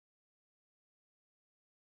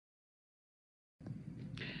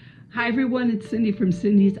Hi everyone, it's Cindy from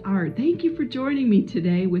Cindy's Art. Thank you for joining me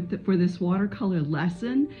today for this watercolor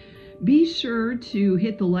lesson. Be sure to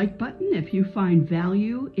hit the like button if you find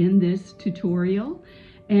value in this tutorial,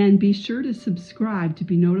 and be sure to subscribe to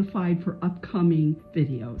be notified for upcoming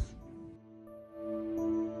videos.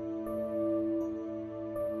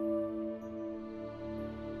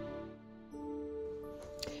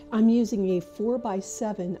 I'm using a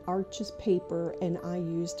 4x7 Arches paper, and I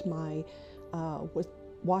used my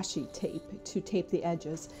washi tape to tape the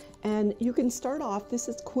edges. And you can start off, this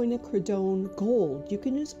is quinacridone gold. You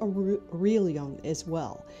can use Aurelion as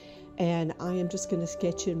well. And I am just going to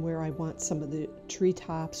sketch in where I want some of the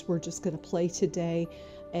treetops. We're just going to play today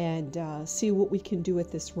and see what we can do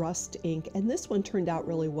with this rust ink. And this one turned out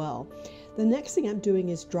really well. The next thing I'm doing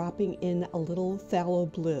is dropping in a little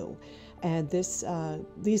phthalo blue. And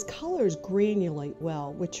these colors granulate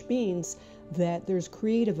well, which means that there's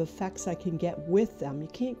creative effects I can get with them. You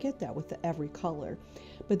can't get that with every color,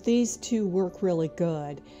 but these two work really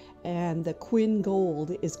good. And the quin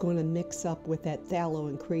gold is going to mix up with that phthalo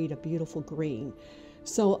and create a beautiful green.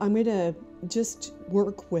 So I'm going to just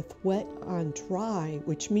work with wet on dry,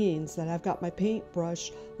 which means that I've got my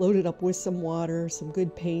paintbrush loaded up with some water, some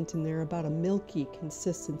good paint in there, about a milky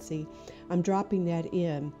consistency. I'm dropping that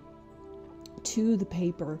in to the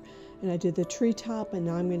paper, and I did the treetop, and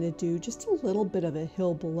now I'm going to do just a little bit of a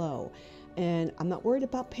hill below. And I'm not worried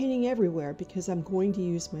about painting everywhere because I'm going to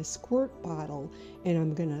use my squirt bottle, and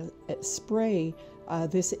I'm going to spray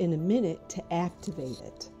this in a minute to activate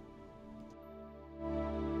it.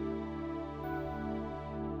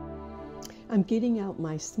 I'm getting out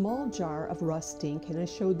my small jar of rust ink, and I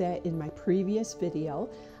showed that in my previous video.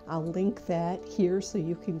 I'll link that here so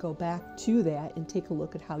you can go back to that and take a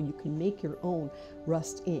look at how you can make your own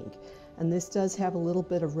rust ink. And this does have a little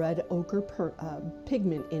bit of red ochre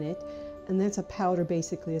pigment in it, and that's a powder.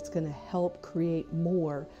 Basically, it's going to help create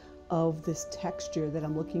more of this texture that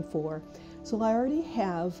I'm looking for. So I already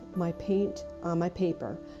have my paint on my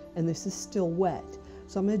paper, and this is still wet.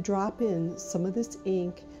 So I'm going to drop in some of this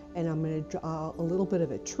ink, and I'm going to draw a little bit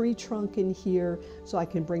of a tree trunk in here so I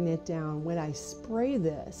can bring that down. When I spray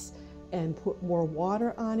this and put more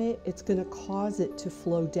water on it, it's going to cause it to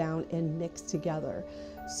flow down and mix together.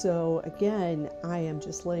 So again, I am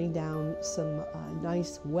just laying down some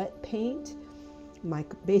nice wet paint. My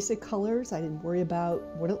basic colors, I didn't worry about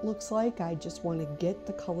what it looks like. I just want to get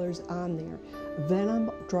the colors on there. Then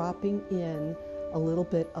I'm dropping in a little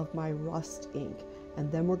bit of my rust ink. And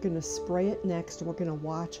then we're going to spray it next, and we're going to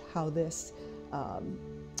watch how this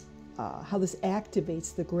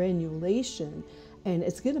activates the granulation, and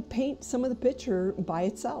it's going to paint some of the picture by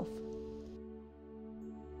itself.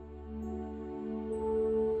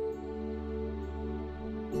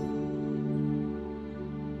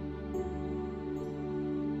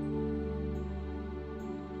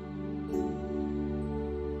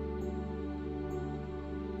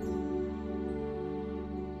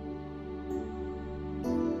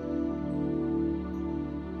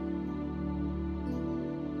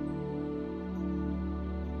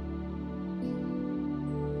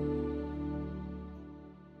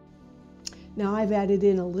 Now I've added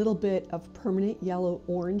in a little bit of permanent yellow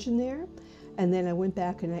orange in there, and then I went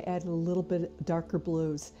back and I added a little bit darker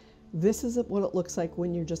blues. This is what it looks like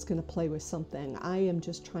when you're just going to play with something. I am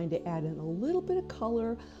just trying to add in a little bit of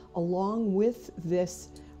color along with this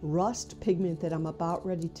rust pigment that I'm about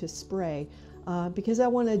ready to spray because I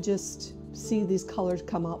want to just see these colors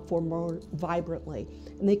come out for more vibrantly.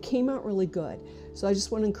 And they came out really good. So I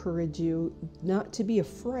just want to encourage you not to be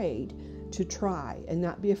afraid to try and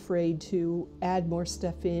not be afraid to add more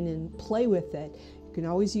stuff in and play with it. You can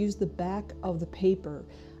always use the back of the paper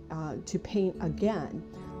to paint again.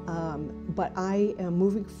 But I am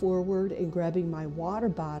moving forward and grabbing my water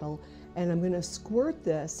bottle, and I'm going to squirt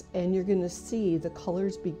this, and you're going to see the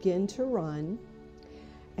colors begin to run.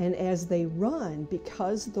 And as they run,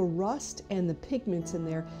 because the rust and the pigments in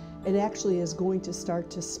there, it actually is going to start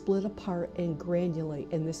to split apart and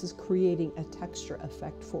granulate, and this is creating a texture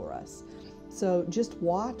effect for us. So just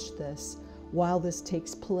watch this while this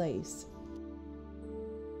takes place.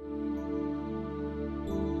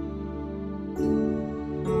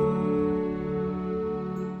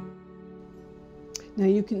 Now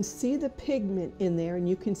you can see the pigment in there, and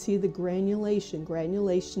you can see the granulation.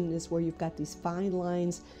 Granulation is where you've got these fine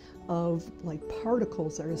lines of like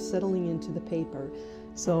particles that are settling into the paper.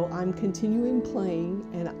 So I'm continuing playing,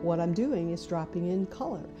 and what I'm doing is dropping in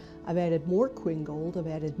color. I've added more quin gold, I've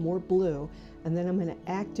added more blue, and then I'm going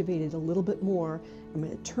to activate it a little bit more. I'm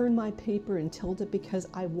going to turn my paper and tilt it because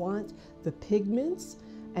I want the pigments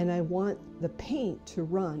and I want the paint to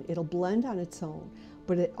run. It'll blend on its own.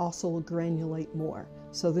 but it also will granulate more.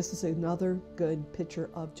 So this is another good picture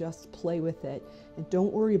of just play with it, and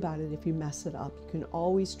don't worry about it if you mess it up. You can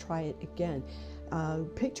always try it again.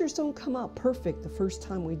 Pictures don't come out perfect the first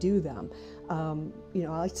time we do them. You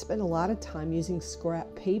know, I spent a lot of time using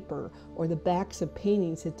scrap paper or the backs of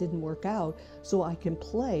paintings that didn't work out so I can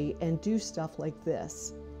play and do stuff like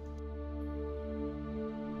this.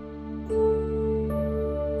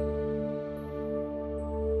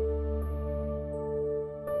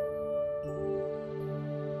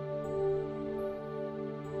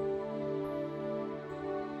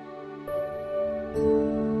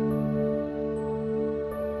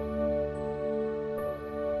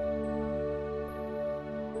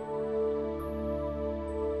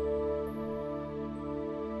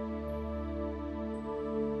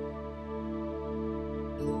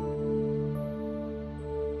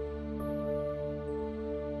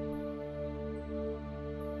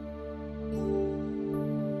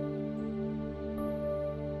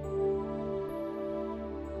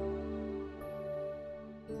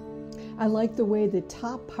 I like the way the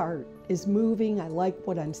top part is moving. I like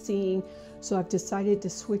what I'm seeing. So I've decided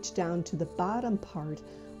to switch down to the bottom part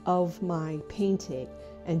of my painting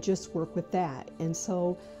and just work with that. And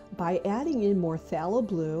so by adding in more phthalo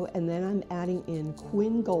blue, and then I'm adding in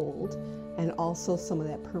quin gold and also some of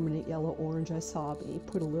that permanent yellow orange I saw me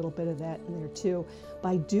put a little bit of that in there too.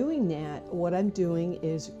 By doing that, what I'm doing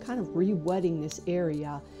is kind of re-wetting this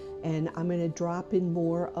area, and I'm going to drop in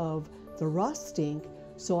more of the rust ink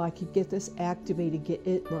so I could get this activated, get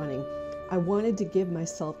it running. I wanted to give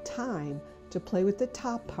myself time to play with the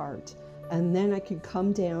top part, and then I could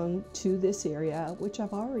come down to this area, which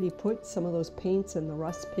I've already put some of those paints and the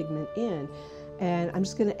rust pigment in, and I'm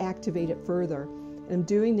just going to activate it further. And I'm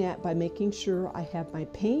doing that by making sure I have my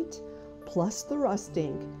paint plus the rust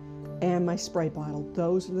ink and my spray bottle.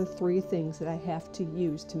 Those are the three things that I have to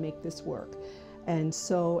use to make this work. And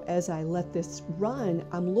so as I let this run,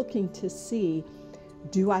 I'm looking to see,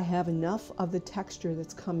 do I have enough of the texture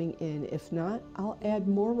that's coming in? If not, I'll add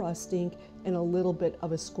more rust ink and a little bit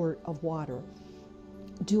of a squirt of water.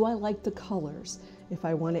 Do I like the colors? If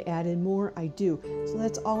I want to add in more, I do. So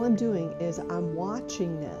that's all I'm doing, is I'm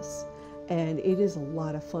watching this, and it is a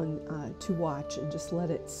lot of fun to watch and just let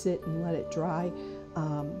it sit and let it dry.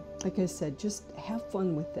 Like I said, just have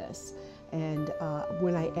fun with this. And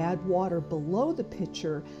when I add water below the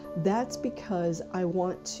picture, that's because I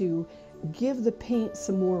want to give the paint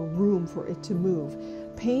some more room for it to move.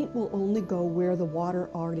 Paint will only go where the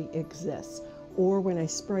water already exists, or when I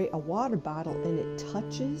spray a water bottle and it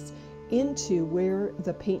touches into where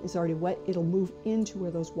the paint is already wet, it'll move into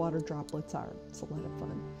where those water droplets are. It's a lot of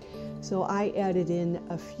fun. So I added in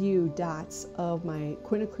a few dots of my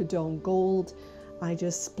quinacridone gold. I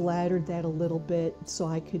just splattered that a little bit so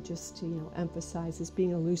I could just, emphasize this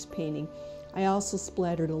being a loose painting. I also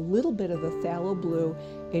splattered a little bit of the phthalo blue,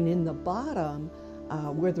 and in the bottom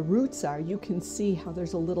where the roots are, you can see how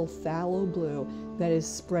there's a little phthalo blue that is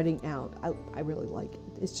spreading out. I really like it.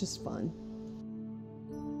 It's just fun.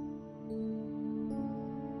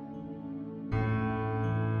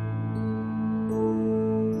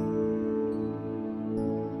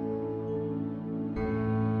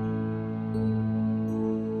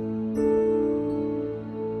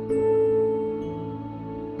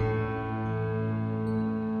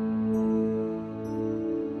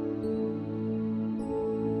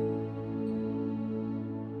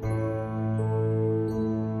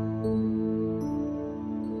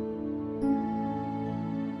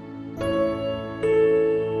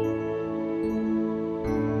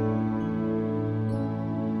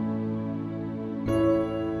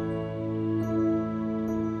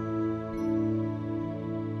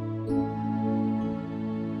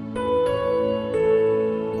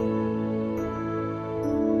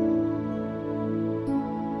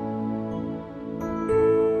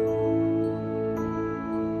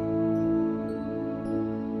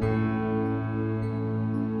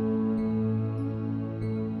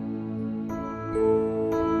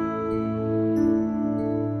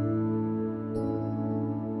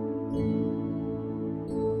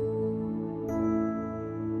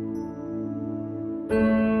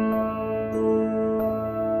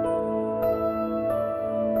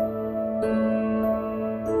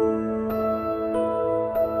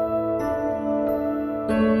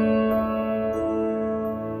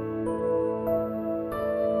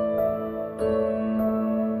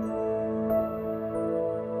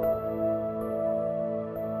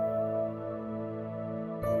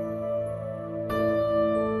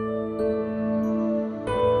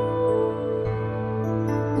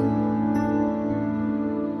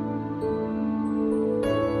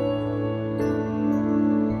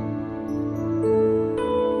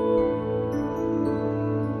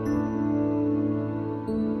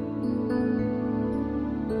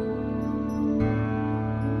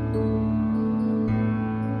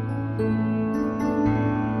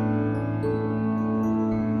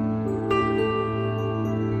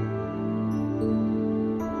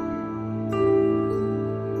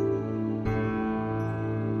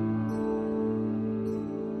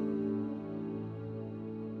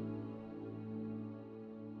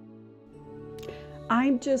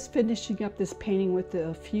 I'm just finishing up this painting with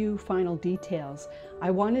a few final details. I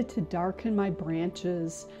wanted to darken my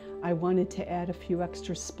branches. I wanted to add a few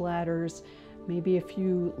extra splatters, maybe a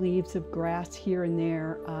few leaves of grass here and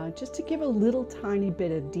there, just to give a little tiny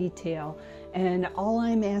bit of detail. And all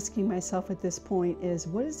I'm asking myself at this point is,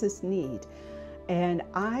 what does this need? And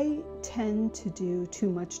I tend to do too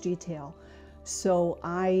much detail. So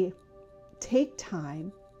I take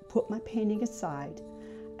time, put my painting aside,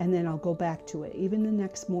 and then I'll go back to it, even the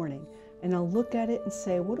next morning. And I'll look at it and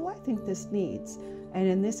say, what do I think this needs? And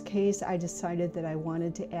in this case, I decided that I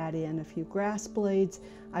wanted to add in a few grass blades.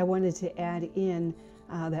 I wanted to add in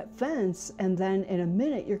that fence, and then in a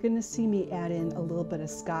minute, you're gonna see me add in a little bit of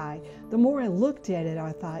sky. The more I looked at it,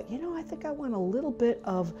 I thought, you know, I think I want a little bit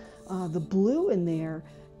of the blue in there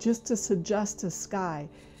just to suggest a sky.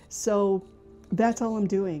 So that's all I'm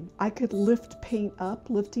doing. I could lift paint up.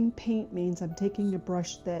 Lifting paint means I'm taking a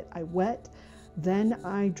brush that I wet, then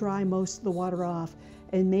I dry most of the water off,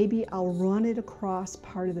 and maybe I'll run it across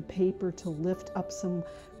part of the paper to lift up some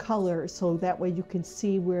color, so that way you can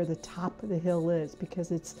see where the top of the hill is,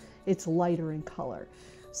 because it's lighter in color.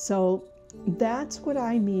 So that's what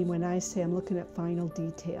I mean when I say I'm looking at final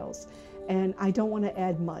details. And I don't want to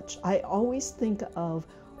add much. I always think of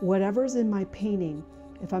whatever's in my painting.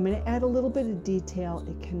 If I'm going to add a little bit of detail,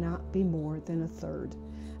 it cannot be more than a third.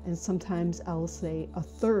 And sometimes I'll say a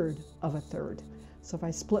third of a third. So if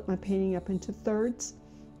I split my painting up into thirds,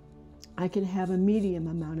 I can have a medium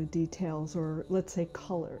amount of details, or let's say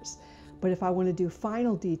colors. But if I want to do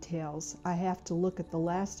final details, I have to look at the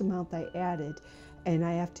last amount I added, and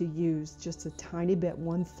I have to use just a tiny bit,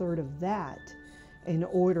 1/3 of that, in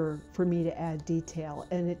order for me to add detail.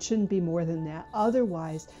 And it shouldn't be more than that.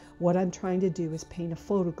 Otherwise, what I'm trying to do is paint a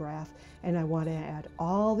photograph, and I want to add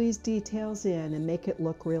all these details in and make it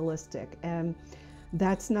look realistic. And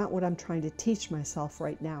that's not what I'm trying to teach myself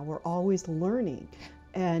right now. We're always learning.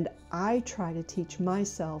 And I try to teach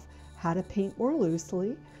myself how to paint more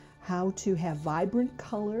loosely, how to have vibrant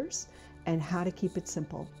colors, and how to keep it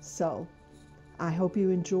simple. So I hope you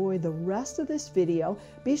enjoy the rest of this video.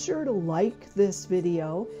 Be sure to like this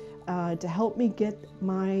video to help me get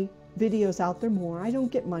my videos out there more. I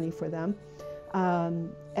don't get money for them.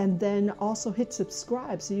 And then also hit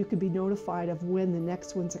subscribe so you can be notified of when the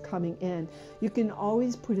next ones are coming in. You can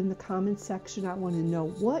always put in the comment section, I want to know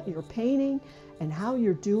what you're painting and how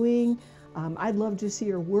you're doing. I'd love to see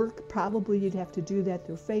your work. Probably you'd have to do that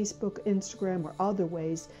through Facebook, Instagram, or other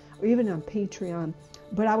ways, or even on Patreon.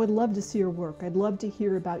 But I would love to see your work. I'd love to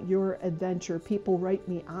hear about your adventure. People write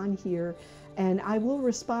me on here, and I will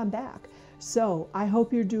respond back. So I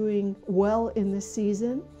hope you're doing well in this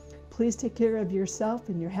season. Please take care of yourself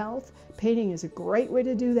and your health. Painting is a great way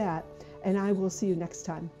to do that, and I will see you next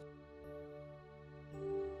time.